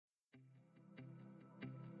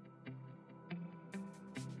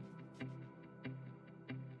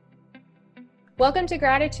Welcome to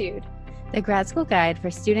Gratitude, the grad school guide for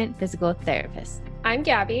student physical therapists. I'm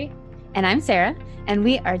Gabby. And I'm Sarah, and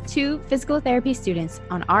we are two physical therapy students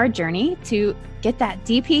on our journey to get that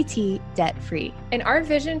DPT debt-free. And our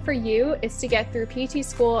vision for you is to get through PT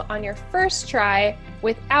school on your first try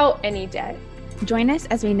without any debt. Join us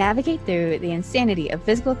as we navigate through the insanity of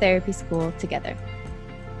physical therapy school together.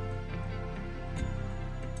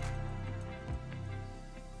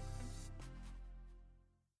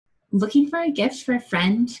 Looking for a gift for a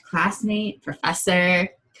friend, classmate, professor,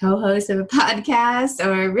 co-host of a podcast,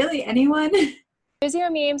 or really anyone?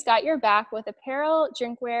 PhysioMemes got your back with apparel,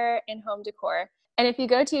 drinkware, and home decor. And if you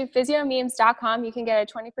go to physiomemes.com, you can get a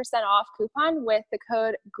 20% off coupon with the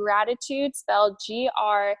code GRATITUDE, spelled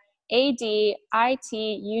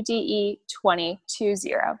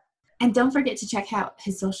GRADITUDE2020. And don't forget to check out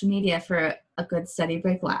his social media for a good study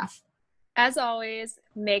break laugh. As always,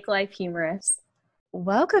 make life humorous.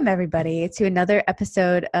 Welcome, everybody, to another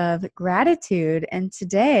episode of Gratitude. And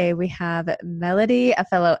today we have Melody, a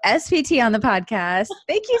fellow SPT, on the podcast.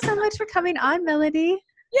 Thank you so much for coming on, Melody.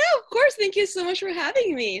 Yeah, of course. Thank you so much for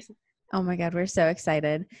having me. Oh my God, we're so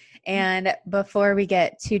excited. And before we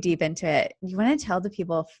get too deep into it, you want to tell the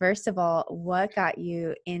people, first of all, what got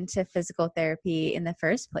you into physical therapy in the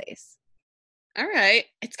first place? All right.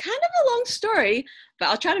 It's kind of a long story, but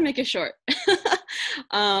I'll try to make it short.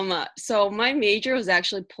 So my major was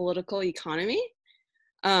actually political economy.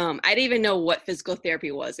 I didn't even know what physical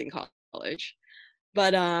therapy was in college,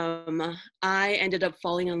 but I ended up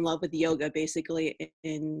falling in love with yoga basically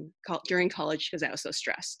during college because I was so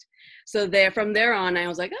stressed. So from there on, I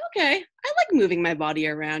was like, okay, I like moving my body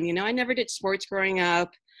around. You know, I never did sports growing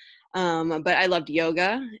up, but I loved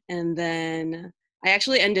yoga. And then I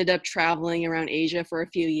actually ended up traveling around Asia for a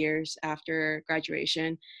few years after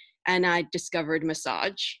graduation, and I discovered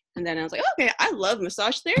massage. And then I was like, okay, I love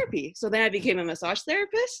massage therapy. So then I became a massage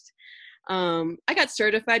therapist. I got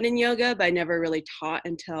certified in yoga, but I never really taught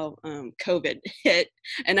until COVID hit,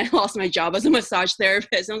 and I lost my job as a massage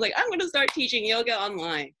therapist. And I was like, I'm going to start teaching yoga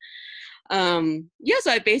online. So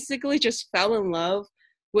I basically just fell in love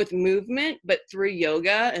with movement, but through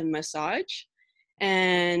yoga and massage.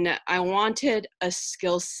 And I wanted a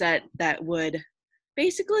skill set that would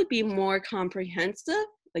basically be more comprehensive,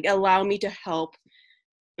 like allow me to help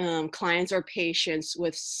clients or patients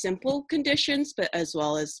with simple conditions, but as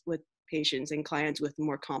well as with patients and clients with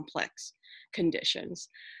more complex conditions.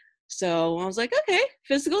 So I was like, okay,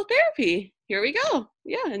 physical therapy, here we go.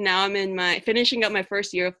 Yeah, and now I'm finishing up my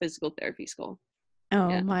first year of physical therapy school.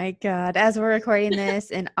 Oh my God. As we're recording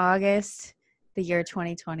this in August, the year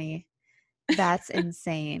 2020. That's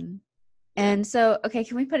insane. And so, okay,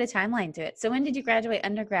 can we put a timeline to it? So when did you graduate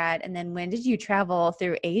undergrad, and then when did you travel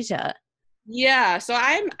through Asia? Yeah, so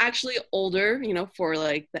I'm actually older, for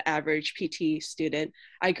like the average PT student.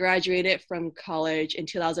 I graduated from college in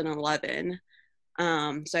 2011.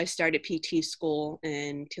 So I started PT school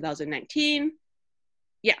in 2019.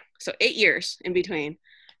 Yeah, so 8 years in between.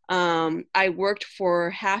 I worked for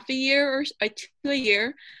half a year or to a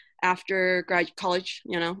year after college,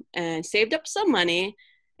 and saved up some money,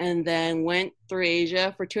 and then went through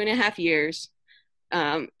Asia for 2.5 years,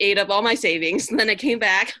 ate up all my savings. And then I came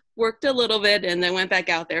back, worked a little bit, and then went back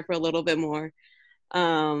out there for a little bit more.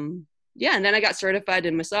 And then I got certified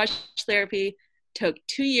in massage therapy. Took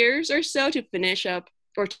 2 years or so to finish up,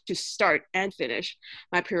 or to start and finish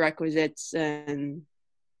my prerequisites and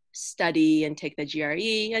study and take the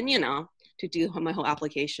GRE and, to do my whole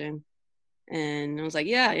application. And I was like,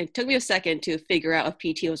 yeah, it took me a second to figure out if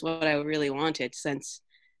PT was what I really wanted, since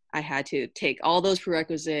I had to take all those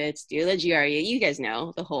prerequisites, do the GRE. You guys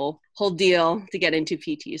know the whole deal to get into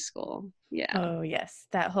PT school. Yeah. Oh, yes.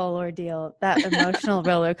 That whole ordeal, that emotional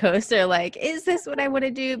roller coaster. Like, is this what I want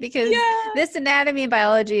to do? Because this anatomy,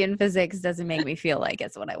 biology, and physics doesn't make me feel like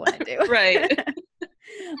it's what I want to do. Right.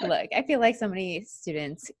 Look, I feel like so many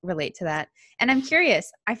students relate to that. And I'm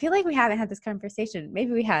curious, I feel like we haven't had this conversation.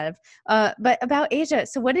 Maybe we have, but about Asia.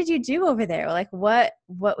 So what did you do over there? Like, what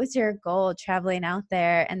was your goal traveling out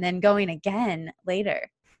there and then going again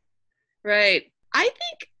later? Right. I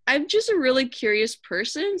think I'm just a really curious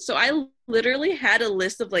person. So I literally had a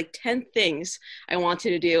list of like 10 things I wanted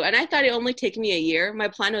to do. And I thought it only take me a year. My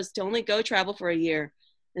plan was to only go travel for a year.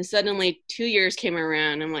 And suddenly 2 years came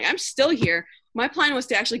around. I'm like, I'm still here. My plan was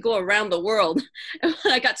to actually go around the world. And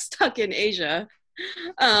I got stuck in Asia,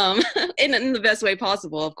 in the best way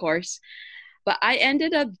possible, of course. But I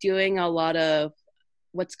ended up doing a lot of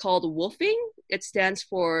what's called WOOFing. It stands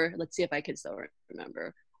for, let's see if I can still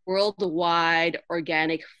remember, Worldwide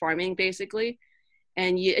Organic Farming, basically.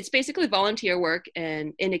 And it's basically volunteer work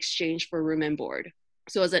and in exchange for room and board.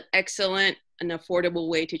 So it was an excellent and affordable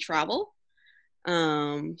way to travel.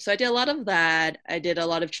 So I did a lot of that. I did a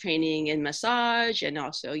lot of training in massage and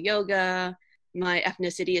also yoga. My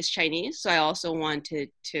ethnicity is Chinese, so I also wanted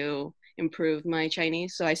to improve my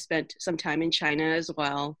Chinese. So I spent some time in China as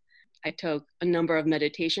well. I took a number of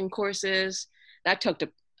meditation courses. That took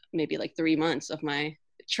maybe like 3 months of my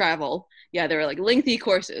travel. Yeah, they were like lengthy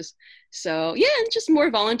courses. So yeah, and just more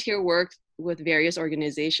volunteer work with various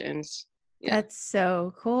organizations. Yeah. That's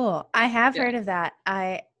so cool. I have Yeah. heard of that.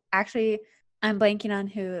 I'm blanking on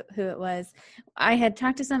who it was. I had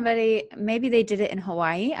talked to somebody, maybe they did it in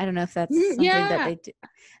Hawaii. I don't know if that's something that Yeah, they do.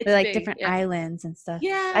 it's They're like big. different Yeah. islands and stuff.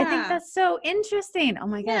 Yeah. I think that's so interesting. Oh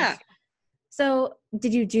my Yeah. gosh. So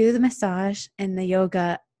did you do the massage and the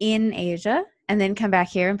yoga in Asia and then come back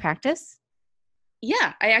here and practice?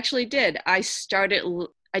 Yeah, I actually did. I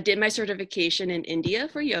did my certification in India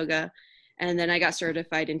for yoga, and then I got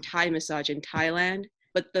certified in Thai massage in Thailand.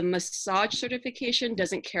 But the massage certification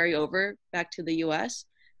doesn't carry over back to the US.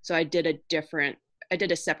 So I did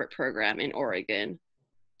a separate program in Oregon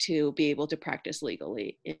to be able to practice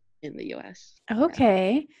legally in the US.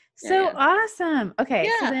 Okay. Yeah. So Yeah. awesome. Okay.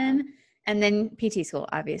 So Yeah. then PT school,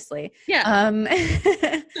 obviously. Yeah.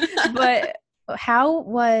 But how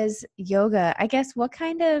was yoga? I guess what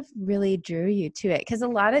kind of really drew you to it? Because a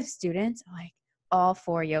lot of students are like all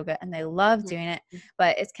for yoga and they love doing it,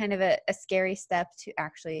 but it's kind of a scary step to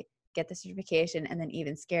actually get the certification and then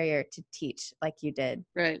even scarier to teach like you did.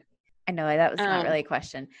 Right. I know that was not really a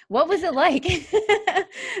question. What was it like?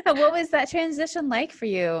 What was that transition like for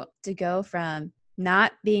you to go from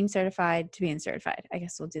not being certified to being certified? I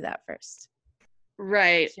guess we'll do that first.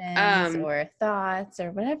 Right. Or thoughts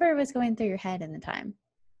or whatever was going through your head in the time.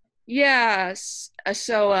 Yes.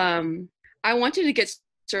 So I wanted to get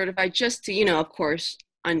certified just to, of course,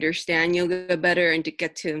 understand yoga better and to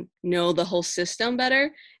get to know the whole system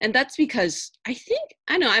better. And that's because I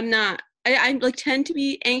like tend to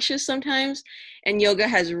be anxious sometimes, and yoga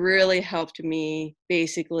has really helped me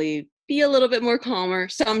basically be a little bit more calmer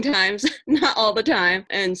sometimes, not all the time.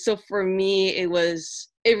 And so for me,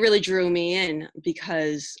 it really drew me in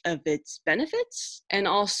because of its benefits. And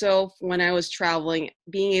also when I was traveling,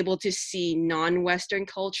 being able to see non-Western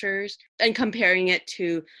cultures and comparing it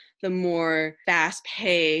to the more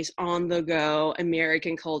fast-paced, on-the-go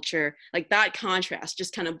American culture, like that contrast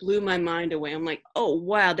just kind of blew my mind away. I'm like, oh,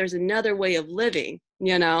 wow, there's another way of living,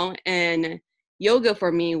 And yoga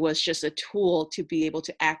for me was just a tool to be able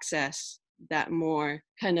to access that more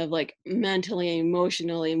kind of like mentally,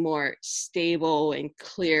 emotionally more stable and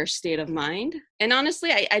clear state of mind. And honestly,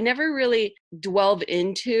 I never really delved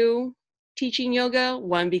into teaching yoga,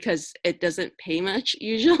 one, because it doesn't pay much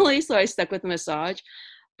usually, so I stuck with massage.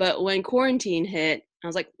 But when quarantine hit, I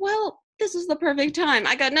was like, well, this is the perfect time.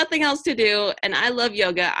 I got nothing else to do, and I love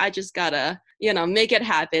yoga. I just gotta, make it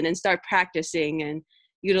happen and start practicing and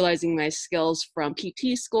utilizing my skills from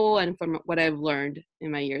PT school and from what I've learned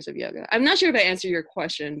in my years of yoga. I'm not sure if I answered your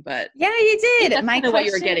question, but yeah, you did. That's kind of what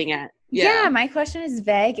you were getting at. Yeah, my question is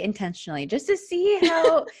vague intentionally, just to see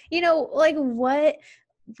how, like what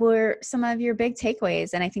were some of your big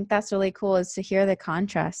takeaways. And I think that's really cool, is to hear the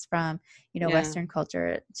contrast from, Western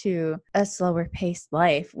culture to a slower paced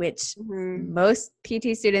life, which most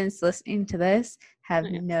PT students listening to this have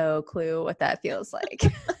no clue what that feels like.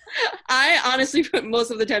 I honestly,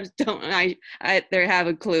 most of the times don't. I have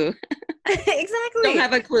a clue. Exactly. Don't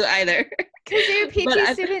have a clue either. Because you're a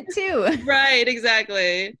PT student too. Right.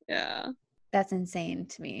 Exactly. Yeah. That's insane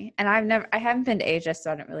to me. And I haven't been to Asia,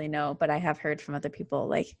 so I don't really know, but I have heard from other people,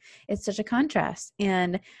 like it's such a contrast.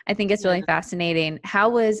 And I think it's really fascinating. How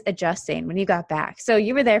was adjusting when you got back? So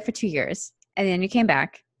you were there for 2 years and then you came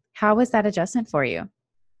back. How was that adjustment for you?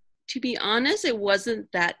 To be honest, it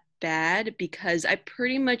wasn't that bad because I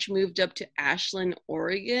pretty much moved up to Ashland,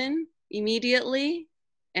 Oregon immediately.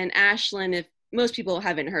 And Ashland, if most people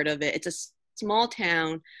haven't heard of it, it's a small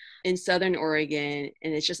town in Southern Oregon,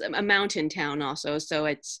 and it's just a mountain town also. So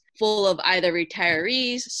it's full of either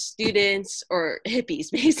retirees, students, or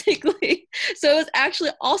hippies, basically. So it was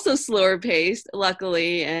actually also slower paced,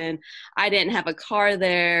 luckily. And I didn't have a car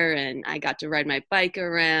there, and I got to ride my bike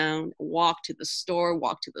around, walk to the store,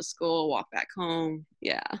 walk to the school, walk back home.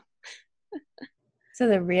 Yeah. So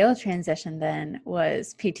the real transition then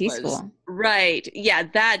was PT school. Right. Yeah,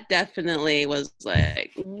 that definitely was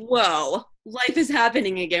like, whoa, life is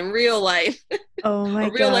happening again, real life. Oh my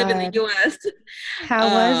God. Real life in the US. How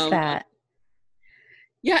was that?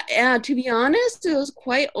 Yeah, to be honest, it was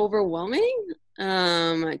quite overwhelming.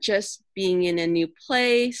 Just being in a new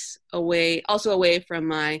place, away from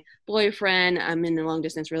my boyfriend. I'm in a long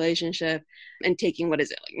distance relationship and taking, what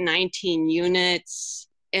is it, like 19 units.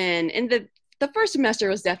 And in the first semester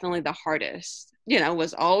was definitely the hardest.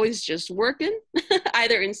 Was always just working,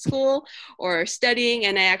 either in school or studying.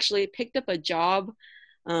 And I actually picked up a job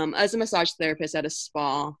as a massage therapist at a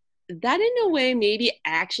spa. That in a way maybe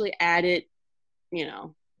actually added,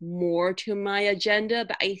 more to my agenda,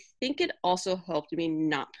 but I think it also helped me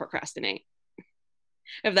not procrastinate,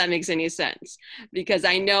 if that makes any sense. Because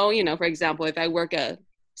I know, for example, if I work a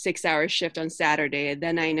 6-hour shift on Saturday,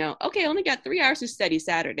 then I know, okay, I only got 3 hours to study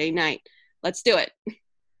Saturday night. Let's do it.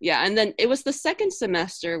 Yeah. And then it was the second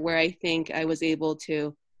semester where I think I was able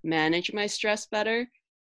to manage my stress better.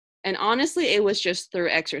 And honestly, it was just through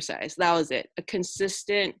exercise. That was it. A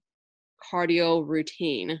consistent cardio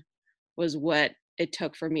routine was what it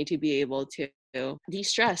took for me to be able to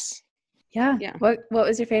de-stress. Yeah. What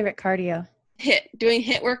was your favorite cardio? Doing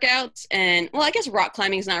HIIT workouts. And I guess rock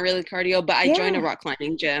climbing is not really cardio, but I joined a rock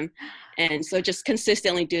climbing gym. And so just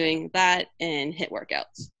consistently doing that and HIIT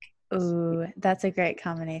workouts. Ooh, that's a great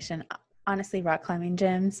combination. Honestly, rock climbing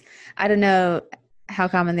gyms, I don't know how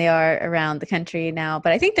common they are around the country now,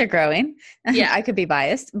 but I think they're growing. Yeah. I could be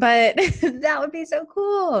biased, but that would be so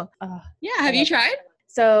cool. Oh, yeah. Have you tried?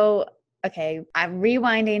 So, okay, I'm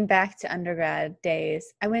rewinding back to undergrad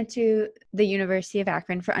days. I went to the University of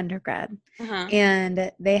Akron for undergrad,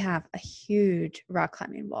 and they have a huge rock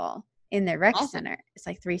climbing wall in their rec center. It's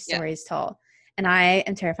like 3 stories tall, and I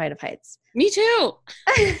am terrified of heights. Me too.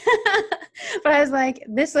 But I was like,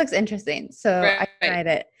 this looks interesting. So I tried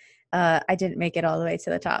it. I didn't make it all the way to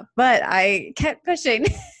the top, but I kept pushing.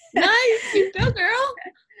 Nice. You go, girl.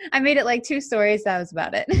 I made it like 2 stories. That was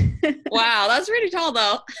about it. Wow. That's really tall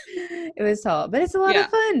though. It was tall, but it's a lot of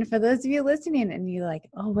fun for those of you listening. And you're like,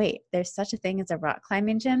 oh wait, there's such a thing as a rock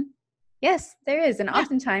climbing gym. Yes, there is. And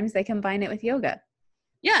oftentimes they combine it with yoga.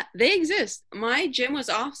 Yeah, they exist. My gym was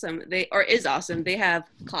awesome. Is awesome. They have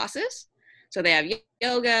classes. So they have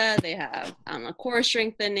yoga, they have core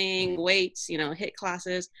strengthening, weights, HIIT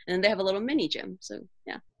classes, and then they have a little mini gym. So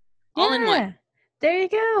all in one. There you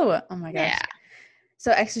go. Oh my gosh. Yeah.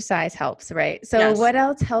 So exercise helps, right? So what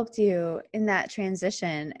else helped you in that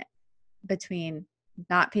transition between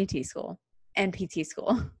not PT school and PT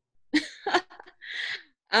school?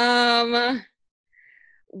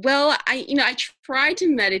 Well, I tried to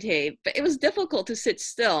meditate, but it was difficult to sit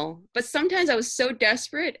still. But sometimes I was so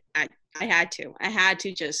desperate, I had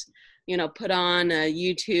to just, put on a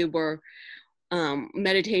YouTube or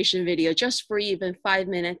meditation video just for even 5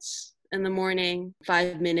 minutes in the morning,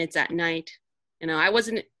 5 minutes at night. I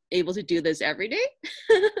wasn't able to do this every day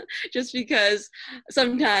just because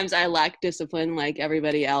sometimes I lack discipline like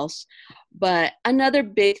everybody else. But another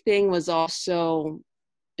big thing was also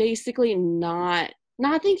basically not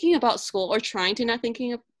thinking about school, or trying to not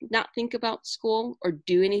think about school or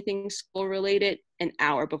do anything school related an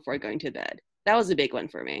hour before going to bed. That was a big one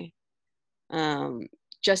for me.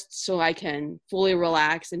 Just so I can fully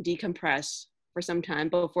relax and decompress for some time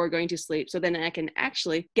before going to sleep. So then I can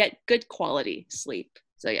actually get good quality sleep.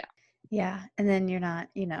 So yeah. Yeah. And then you're not,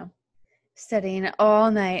 studying all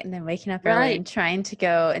night and then waking up early and trying to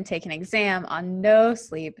go and take an exam on no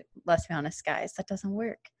sleep. Let's be honest, guys, that doesn't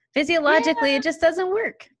work. Physiologically, it just doesn't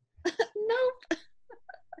work. Nope.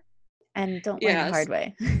 And don't learn the hard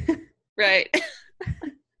way. Right.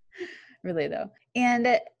 Really though.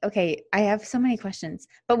 And okay, I have so many questions,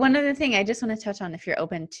 but one other thing I just want to touch on, if you're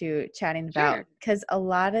open to chatting about, because a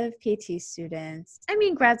lot of PT students,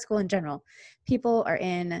 grad school in general, people are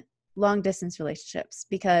in long distance relationships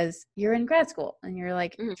because you're in grad school and you're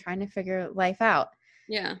like trying to figure life out.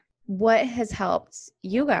 Yeah. What has helped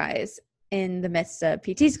you guys in the midst of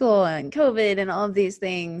PT school and COVID and all of these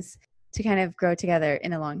things to kind of grow together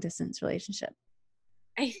in a long distance relationship?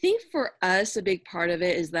 I think for us, a big part of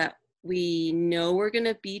it is that we know we're going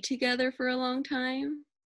to be together for a long time.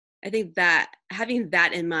 I think that having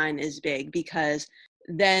that in mind is big, because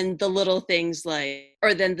then the things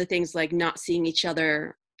like not seeing each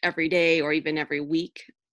other every day or even every week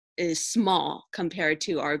is small compared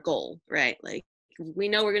to our goal, right? Like, if we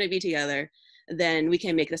know we're going to be together, then we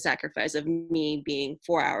can make the sacrifice of me being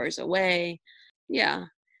 4 hours away. Yeah.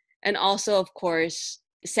 And also, of course,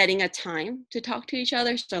 setting a time to talk to each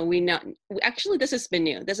other. So we know, actually, this has been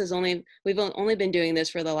new. We've only been doing this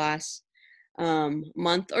for the last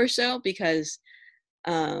month or so, because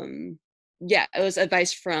it was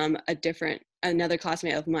advice from another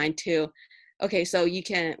classmate of mine too. Okay, so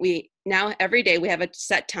we now every day we have a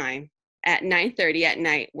set time at 9:30 at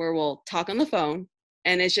night where we'll talk on the phone,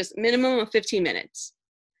 and it's just minimum of 15 minutes.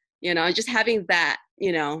 just having that,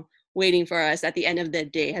 waiting for us at the end of the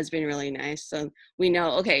day has been really nice. So we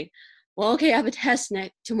know, okay, I have a test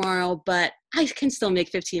tomorrow, but I can still make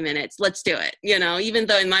 15 minutes. Let's do it. Even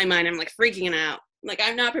though in my mind, I'm like freaking out. Like,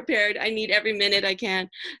 I'm not prepared. I need every minute I can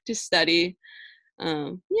to study.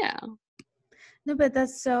 Yeah. No, but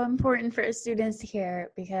that's so important for students to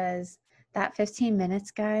hear, because that 15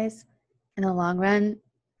 minutes, guys, in the long run,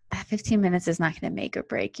 that 15 minutes is not going to make or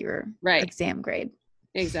break your exam grade.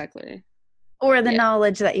 Exactly. Or the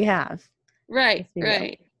knowledge that you have. Right.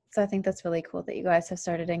 So I think that's really cool that you guys have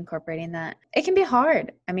started incorporating that. It can be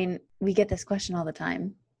hard. I mean, we get this question all the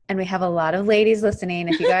time, and we have a lot of ladies listening.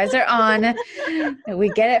 If you guys are on, we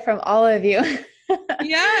get it from all of you.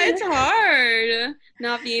 Yeah, it's hard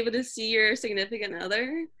not being able to see your significant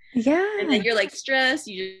other. Yeah. And then you're like stressed.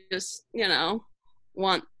 You just,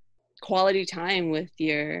 want quality time with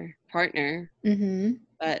your partner. Mm-hmm.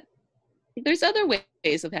 But there's other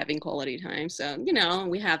ways of having quality time. So,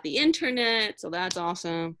 we have the internet, so that's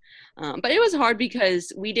awesome. But it was hard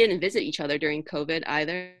because we didn't visit each other during COVID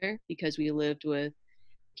either, because we lived with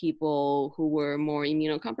people who were more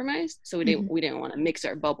immunocompromised. So we didn't want to mix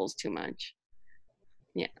our bubbles too much.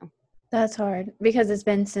 Yeah. That's hard because it's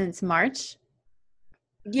been since March.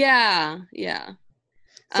 Yeah.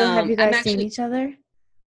 So have you guys seen each other?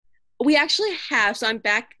 We actually have. So I'm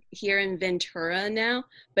back here in Ventura now,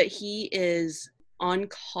 but he is on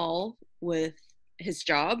call with his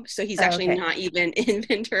job. So he's actually not even in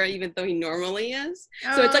Ventura, even though he normally is.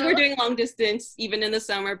 So it's like we're doing long distance, even in the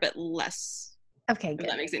summer, but less. Okay, good.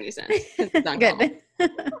 If that makes any sense. Good.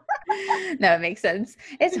 No, it makes sense.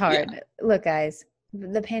 It's hard. Yeah. Look, guys,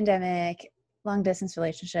 the pandemic, long distance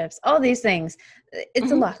relationships, all these things,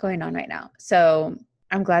 it's a lot going on right now. So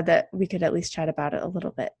I'm glad that we could at least chat about it a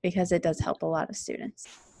little bit, because it does help a lot of students.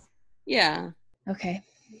 Yeah. Okay.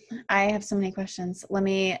 I have so many questions. Let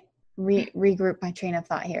me regroup my train of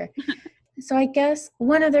thought here. So I guess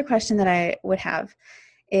one other question that I would have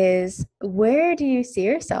is, where do you see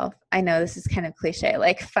yourself? I know this is kind of cliche,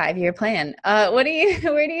 like 5-year plan. Where do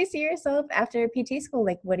you see yourself after PT school?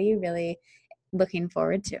 Like, what are you really looking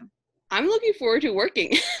forward to? I'm looking forward to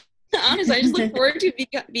working. Honestly, I just look forward to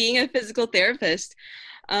being a physical therapist.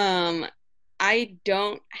 I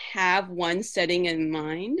don't have one setting in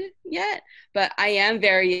mind yet, but I am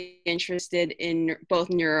very interested in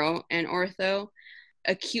both neuro and ortho.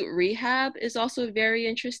 Acute rehab is also very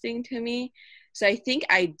interesting to me. So I think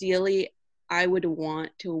ideally I would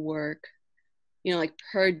want to work, like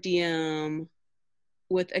per diem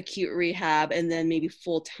with acute rehab, and then maybe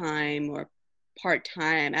full-time or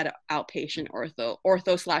part-time at an outpatient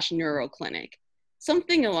ortho/neuro clinic.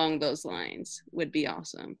 Something along those lines would be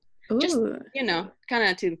awesome. Ooh. Just, kind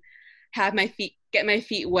of to get my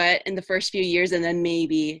feet wet in the first few years, and then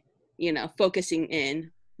maybe, focusing in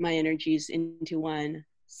my energies into one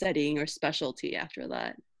setting or specialty after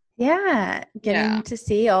that. Yeah. Getting to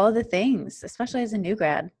see all the things, especially as a new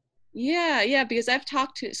grad. Yeah. Because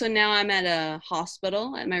so now I'm at a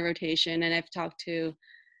hospital at my rotation, and I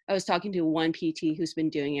was talking to one PT who's been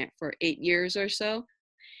doing it for 8 years or so.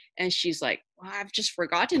 And she's like, well, I've just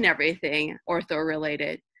forgotten everything ortho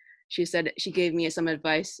related. She said, she gave me some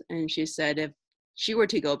advice, and she said if she were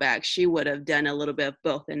to go back, she would have done a little bit of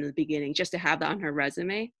both in the beginning, just to have that on her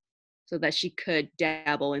resume, so that she could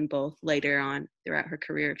dabble in both later on throughout her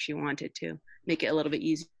career if she wanted to, make it a little bit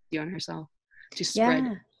easier on herself to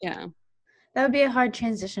spread. Yeah. That would be a hard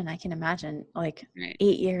transition, I can imagine. Like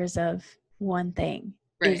 8 years of one thing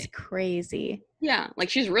is crazy. Yeah, like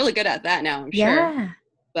she's really good at that now, I'm sure.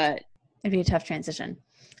 But it'd be a tough transition.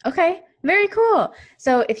 Okay, very cool.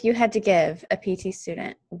 So if you had to give a PT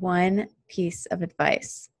student one piece of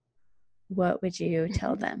advice, what would you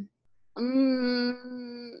tell them?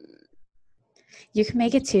 You can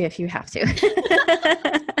make it 2 if you have to.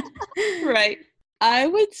 Right. I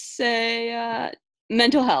would say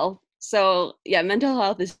mental health. So mental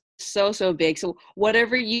health is so big. So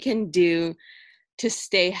whatever you can do to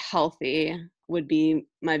stay healthy would be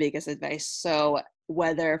my biggest advice. So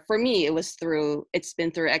whether for me, it's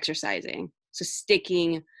been through exercising. So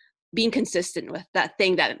being consistent with that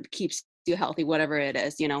thing that keeps you healthy, whatever it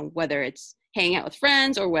is, whether it's hanging out with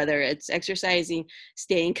friends or whether it's exercising,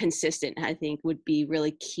 staying consistent, I think would be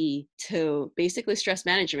really key to basically stress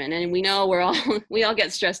management. And we know we all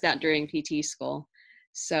get stressed out during PT school.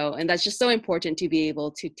 So, and that's just so important to be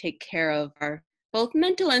able to take care of our both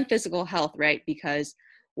mental and physical health, right? Because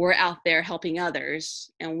we're out there helping others,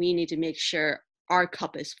 and we need to make sure our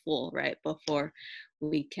cup is full, right? Before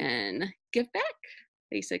we can give back,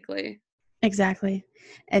 basically. Exactly.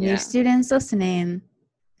 And you students listening,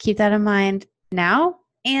 keep that in mind now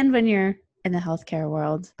and when you're in the healthcare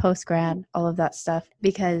world, post-grad, all of that stuff,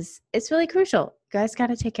 because it's really crucial. You guys got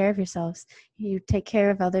to take care of yourselves. You take care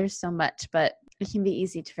of others so much, but it can be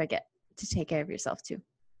easy to forget to take care of yourself too.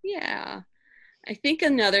 Yeah. I think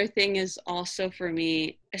another thing is also for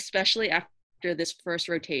me, especially after this first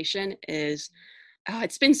rotation, is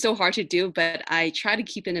it's been so hard to do, but I try to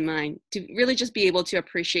keep it in mind to really just be able to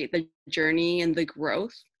appreciate the journey and the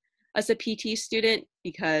growth as a PT student,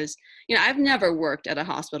 because, I've never worked at a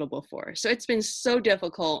hospital before. So it's been so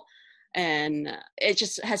difficult, and it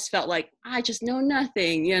just has felt like I just know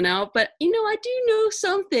nothing, but, I do know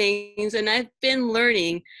some things, and I've been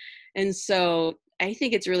learning. And so I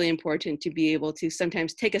think it's really important to be able to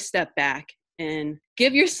sometimes take a step back and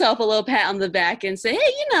give yourself a little pat on the back and say,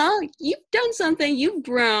 hey, you've done something, you've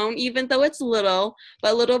grown, even though it's little,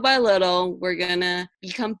 but little by little, we're going to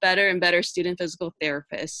become better and better student physical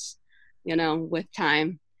therapists, with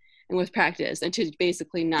time and with practice, and to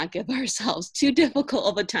basically not give ourselves too difficult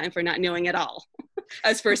of a time for not knowing at all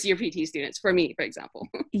as first year PT students, for me, for example.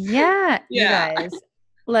 Yeah. You guys,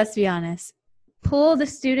 let's be honest, pull the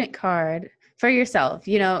student card for yourself.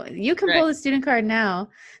 You can pull the student card now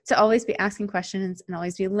to always be asking questions and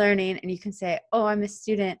always be learning. And you can say, oh, I'm a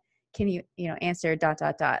student. Can you, answer ...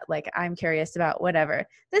 Like, I'm curious about whatever.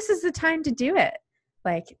 This is the time to do it.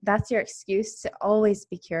 Like, that's your excuse to always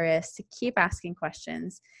be curious, to keep asking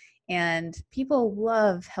questions. And people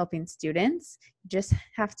love helping students. You just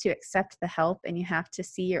have to accept the help, and you have to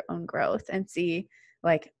see your own growth and see,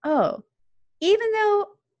 like, oh, even though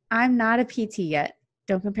I'm not a PT yet,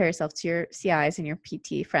 don't compare yourself to your CIs and your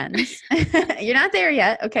PT friends. You're not there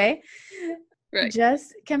yet, okay? Right.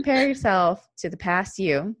 Just compare yourself to the past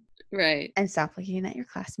you. Right. And stop looking at your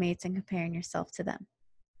classmates and comparing yourself to them.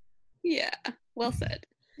 Yeah, well said.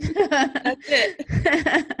 That's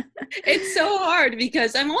it. It's so hard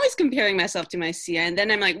because I'm always comparing myself to my CI, and then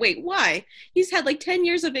I'm like, wait, why? He's had like 10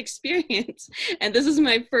 years of experience, and this is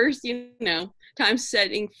my first, time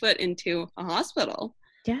setting foot into a hospital.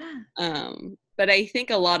 Yeah. But I think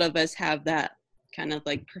a lot of us have that kind of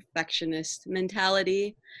like perfectionist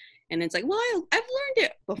mentality, and it's like, well, I've learned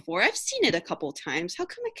it before. I've seen it a couple times. How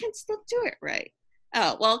come I can't still do it right?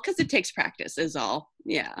 Oh, well, because it takes practice is all.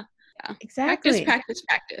 Yeah. Exactly.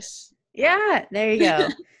 Practice. Yeah, there you go.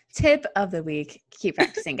 Tip of the week. Keep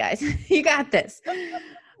practicing, guys. You got this.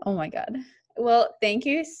 Oh my God. Well, thank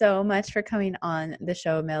you so much for coming on the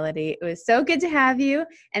show, Melody. It was so good to have you.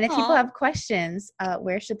 And if people have questions,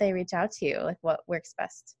 where should they reach out to you? Like, what works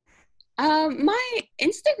best? My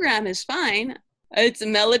Instagram is fine. It's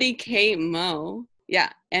Melody K Mo. Yeah,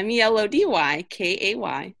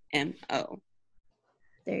 MELODYKAYMO.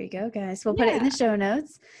 There you go, guys. We'll put it in the show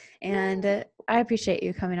notes. And I appreciate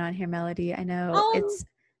you coming on here, Melody. I know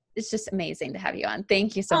it's just amazing to have you on.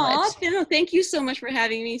 Thank you so much. Thank you so much for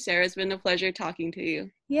having me, Sarah. It's been a pleasure talking to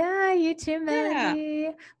you. Yeah, you too, Melody.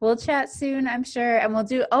 Yeah. We'll chat soon, I'm sure. And we'll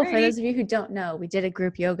do, for those of you who don't know, we did a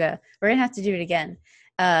group yoga. We're going to have to do it again.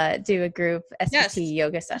 Do a group SPT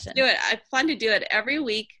yoga session. Do it. I plan to do it every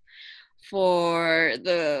week for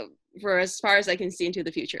as far as I can see into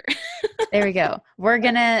the future. There we go. We're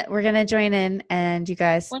gonna join in, and you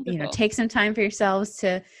guys, Wonderful. Take some time for yourselves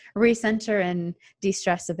to recenter and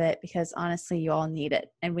de-stress a bit, because honestly, you all need it,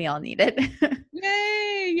 and we all need it.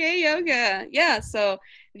 Yay yoga. Yeah. So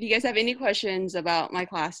if you guys have any questions about my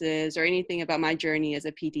classes or anything about my journey as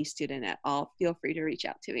a PT student at all, feel free to reach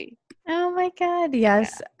out to me. Oh my God.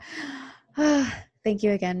 Yes. Yeah. Thank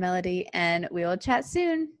you again, Melody, and we will chat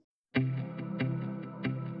soon.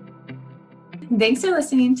 Thanks for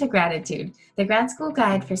listening to Gratitude, the grad school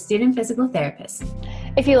guide for student physical therapists.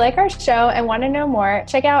 If you like our show and want to know more,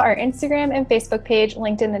 check out our Instagram and Facebook page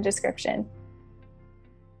linked in the description.